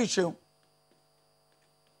 I'll tell you, Shehu,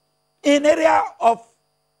 in area of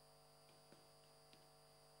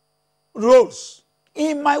roads,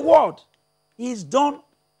 in my ward, he's done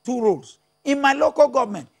 2 roads. In my local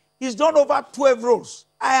government, he's done over 12 roads.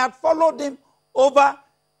 I had followed him over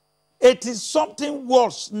 80-something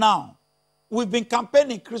wards now. We've been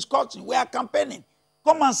campaigning, Chris Cotton, we are campaigning.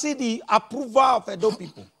 Come and see the approval of Edo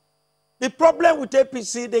people. The problem with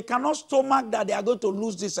APC, they cannot stomach that they are going to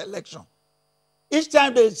lose this election. Each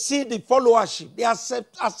time they see the followership, the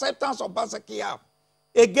acceptance of Obaseki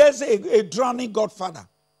against a drowning godfather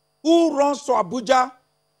who runs to Abuja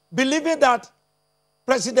believing that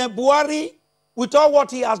President Buhari, with all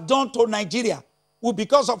what he has done to Nigeria, will,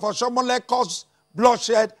 because of Oshomole, cause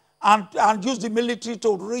bloodshed and use the military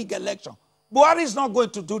to rig election. Buhari is not going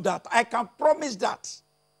to do that. I can promise that.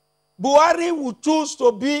 Buhari will choose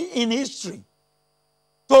to be in history,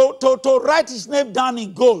 to write his name down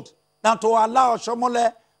in gold, than to allow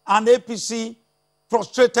Oshomole and APC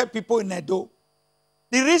frustrated people in Edo.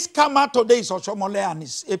 The risk come out today is Oshomole and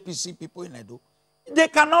his APC people in Edo. They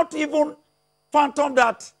cannot even fathom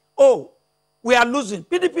that, oh, we are losing.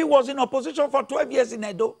 PDP was in opposition for 12 years in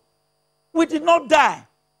Edo. We did not die.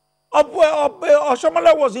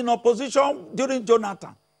 Oshomole was in opposition during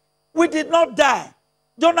Jonathan. We did not die.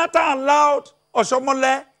 Jonathan allowed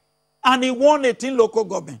Oshomole and he won 18 local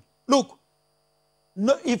government. Look,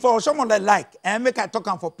 no, if Oshomole like, and make I talk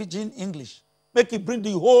for pidgin English, make it bring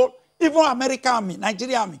the whole, even American army,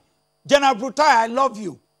 Nigeria army. General Brutai, I love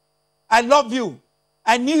you. I love you.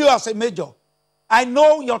 I knew you as a major. I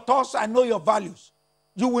know your thoughts, I know your values.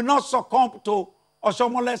 You will not succumb to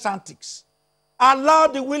Oshomole's antics. Allow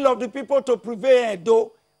the will of the people to prevail,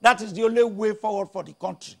 though that is the only way forward for the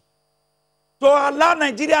country. To allow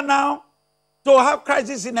Nigeria now to have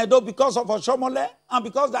crisis in Edo because of Oshomole and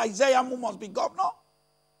because Isaiah Mu must be governor.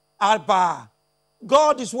 Alba,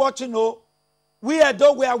 God is watching, oh. We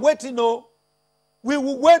Edo, we are waiting, oh. We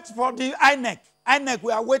will wait for the INEC. INEC,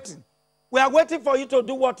 we are waiting. We are waiting for you to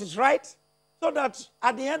do what is right, so that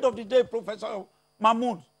at the end of the day, Professor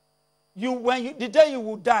Mahmoud, the day you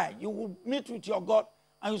will die, you will meet with your God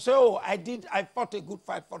and you say, oh, I fought a good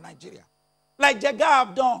fight for Nigeria. Like Jega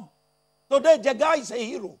have done. Today, Jega is a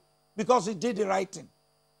hero because he did the right thing.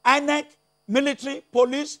 INEC, military,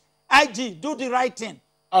 police, IG, do the right thing.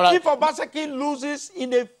 All right. If Obaseki loses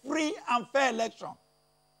in a free and fair election,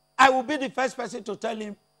 I will be the first person to tell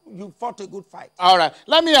him, you fought a good fight. All right.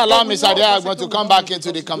 Let me allow Mr. Adeagbo to come back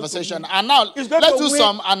into the conversation. And now, let's do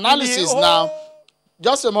some analysis now.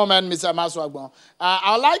 Just a moment, Mr. Maswagbon.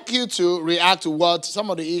 I'd like you to react to what some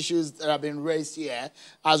of the issues that have been raised here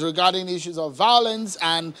as regarding issues of violence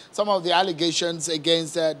and some of the allegations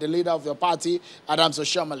against the leader of your party, Adams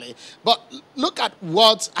Oshiomhole. But look at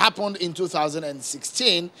what happened in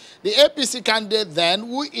 2016. The APC candidate then,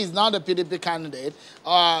 who is now the PDP candidate,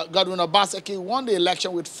 Godwin Obaseki, won the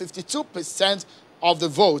election with 52% of the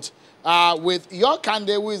vote. With your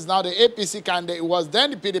candidate, who is now the APC candidate, was then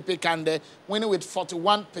the PDP candidate, winning with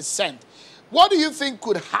 41%. What do you think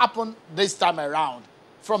could happen this time around?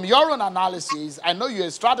 From your own analysis, I know you're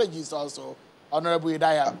a strategist also, Honorable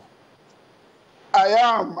Idaya. I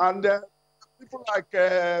am, and people like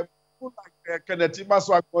Kenneth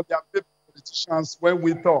Maswagbon, they are baby politicians when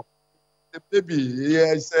we talk. The baby,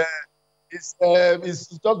 it's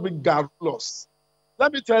just been garrulous.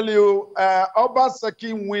 Let me tell you,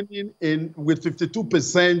 Obaseki winning with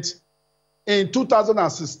 52% in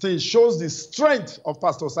 2016 shows the strength of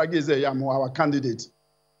Pastor Sagi Ezeyamu, our candidate.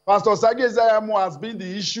 Pastor Sagi Ezeyamu has been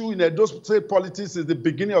the issue in Edo State politics since the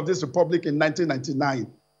beginning of this republic in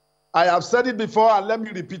 1999. I have said it before, and let me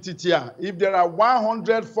repeat it here. If there are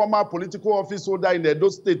 100 former political office holders in Edo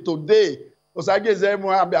State today, Sagi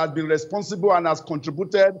Ezeyamu has been responsible and has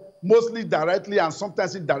contributed mostly directly and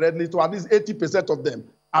sometimes indirectly to at least 80% of them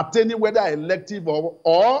attaining whether elective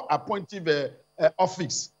or appointive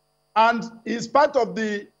office. And in spite of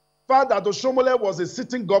the fact that Oshiomhole was a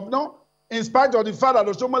sitting governor, in spite of the fact that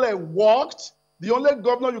Oshiomhole worked, the only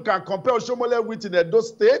governor you can compare Oshiomhole with in Edo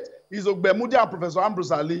State is Ogbemudia and Professor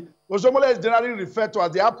Ambrose Ali. Oshiomhole is generally referred to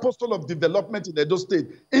as the apostle of development in Edo State.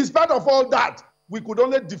 In spite of all that, we could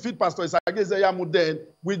only defeat Pastor Sagi Ezeyamu then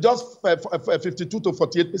with just 52 to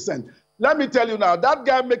 48%. Let me tell you now, that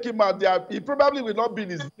guy making out there, he probably will not be in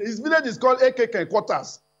his village is called AKK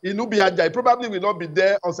Quarters in Ubiaja. He probably will not be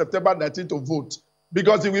there on September 19th to vote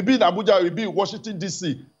because he will be in Abuja, he will be in Washington,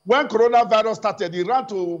 D.C. When coronavirus started, he ran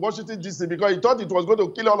to Washington, D.C. because he thought it was going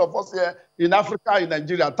to kill all of us here in Africa, in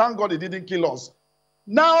Nigeria. Thank God he didn't kill us.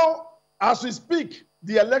 Now, as we speak,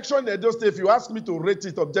 the election in Edo State, if you ask me to rate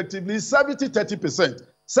it objectively, 70-30%.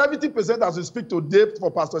 70% as we speak today for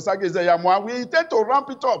Pastor Sagi Ezeyamu. We intend to ramp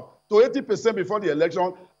it up to 80% before the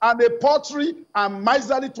election, and a paltry and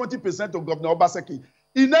miserly 20% to Governor Obaseki.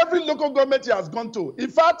 In every local government he has gone to. In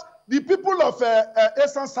fact, the people of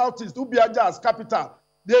Eastern Southeast, Ubiaja as capital,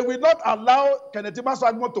 they will not allow Kenneth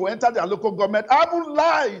Maswagbon to enter their local government. I haven't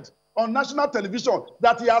lied on national television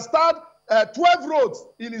that he has started 12 roads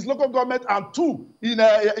in his local government and 2 in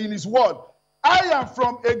his ward. I am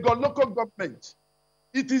from a local government.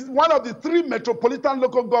 It is one of the 3 metropolitan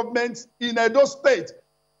local governments in Edo State.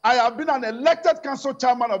 I have been an elected council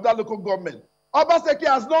chairman of that local government. Obaseki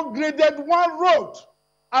has not graded 1 road.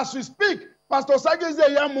 As we speak, Pastor Sagi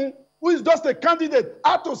Ezeyamu, who is just a candidate,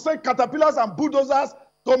 had to send caterpillars and bulldozers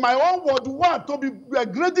to my own ward 1 to be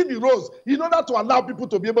grading the roads in order to allow people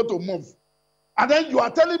to be able to move. And then you are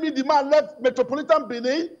telling me the man left Metropolitan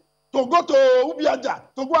Benin to go to Ubiaja,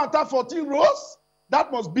 to go and tap 14 rows? That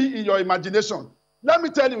must be in your imagination. Let me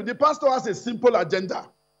tell you, the pastor has a simple agenda.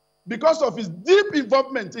 Because of his deep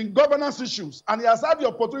involvement in governance issues, and he has had the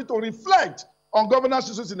opportunity to reflect on governance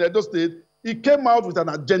issues in Edo State, he came out with an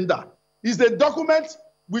agenda. It's a document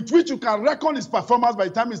with which you can reckon his performance by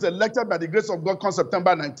the time he's elected by the grace of God come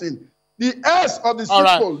September 19. The S of the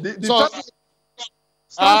simple,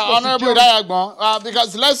 Honorable Idaya,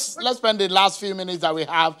 because let's spend the last few minutes that we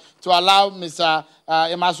have to allow Mr.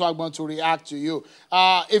 Maswagbon to react to you.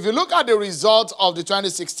 If you look at the results of the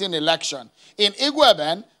 2016 election, in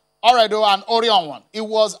Igweben, Oredo and Orion, it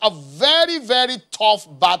was a very, very tough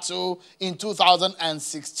battle in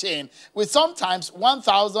 2016, with sometimes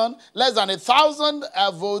 1,000, less than 1,000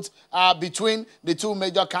 votes between the 2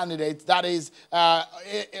 major candidates, that is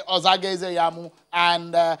Sagi Ezeyamu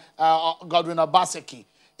and Godwin Obaseki.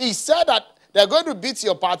 He said that they're going to beat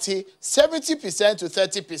your party 70% to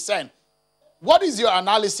 30%. What is your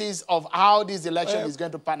analysis of how this election is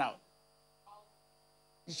going to pan out?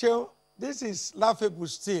 Sure. This is laughable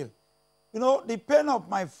still. You know, the pain of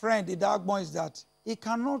my friend, the Idagbo, is that he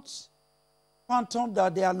cannot fathom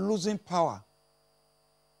that they are losing power.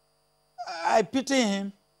 I pity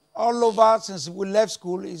him. All over, since we left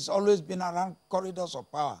school, he's always been around corridors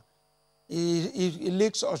of power. He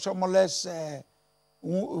licks Oshiomhole's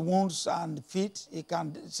wounds and feet. He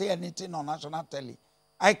can say anything on national telly.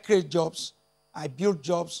 I create jobs. I build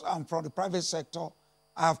jobs. I'm from the private sector.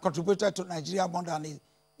 I have contributed to Nigeria more than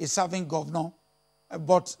a serving governor.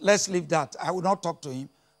 But let's leave that. I will not talk to him.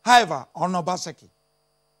 However, on Obaseki,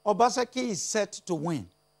 Obaseki is set to win.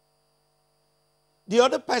 The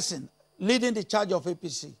other person leading the charge of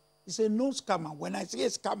APC is a known scammer. When I say a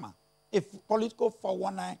scammer, a political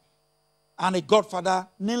 419 and a godfather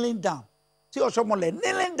kneeling down. See Oshomole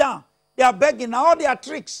kneeling down. They are begging. Now all their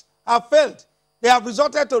tricks have failed. They have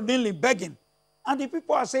resorted to kneeling, begging. And the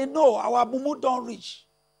people are saying, no, our mumu don't reach.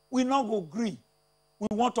 We not go agree. We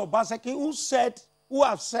want Obaseki who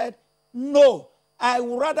have said, no, I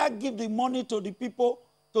would rather give the money to the people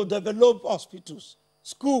to develop hospitals,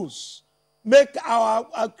 schools, make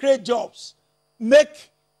create jobs, make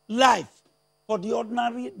life for the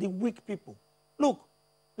ordinary, the weak people. Look,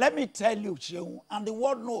 let me tell you, Shehu, and the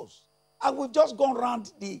world knows. And we've just gone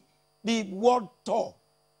around the world tour.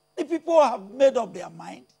 The people have made up their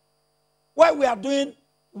mind. While we are doing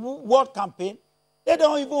world campaign, they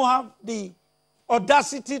don't even have the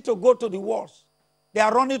audacity to go to the wars. They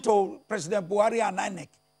are running to President Buhari and INEC,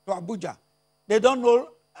 to Abuja. They don't know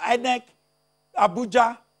INEC,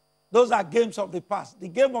 Abuja, those are games of the past. The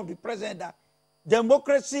game of the present, that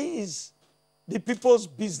democracy is the people's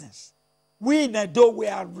business. We in Edo, we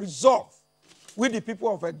are resolved. We, the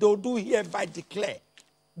people of Edo, do hereby declare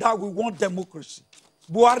that we want democracy.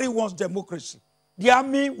 Buhari wants democracy. The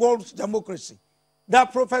army wants democracy.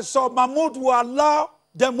 That Professor Mahmoud will allow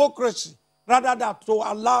democracy rather than to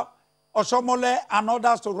allow Oshomole and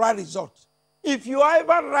others to write results. If you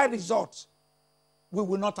ever write results, we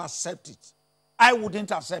will not accept it. I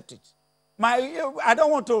wouldn't accept it. I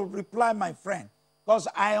don't want to reply my friend because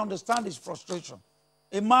I understand his frustration.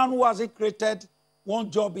 A man who hasn't created one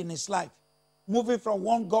job in his life, moving from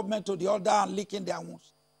one government to the other and licking their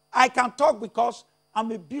wounds. I can talk because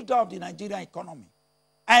I'm a builder of the Nigerian economy.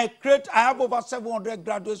 I have over 700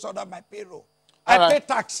 graduates under my payroll. I pay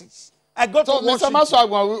taxes. I go to Washington.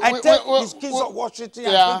 I take the skills of Washington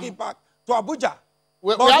and bring it back to Abuja.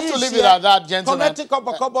 We have to leave it at that, gentlemen. Connecting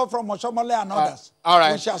Kobo from Oshomole and others. All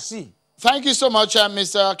right. We shall see. Thank you so much,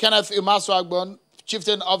 Mr. Kenneth Umasu Agbon,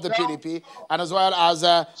 chieftain of the PDP, and as well as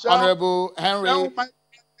Honorable Henry.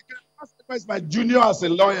 Is my junior as a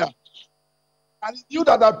lawyer. And he knew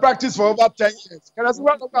that I practiced for over 10 years. Has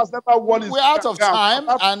never won his we're out of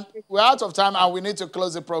time, and we need to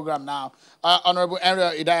close the program now. Honorable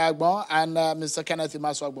Henry Idaya and Mr. Kenneth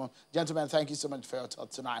Umasu Agbon. Gentlemen, thank you so much for your talk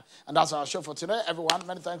tonight. And that's our show for today. Everyone,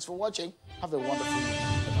 many thanks for watching. Have a wonderful evening.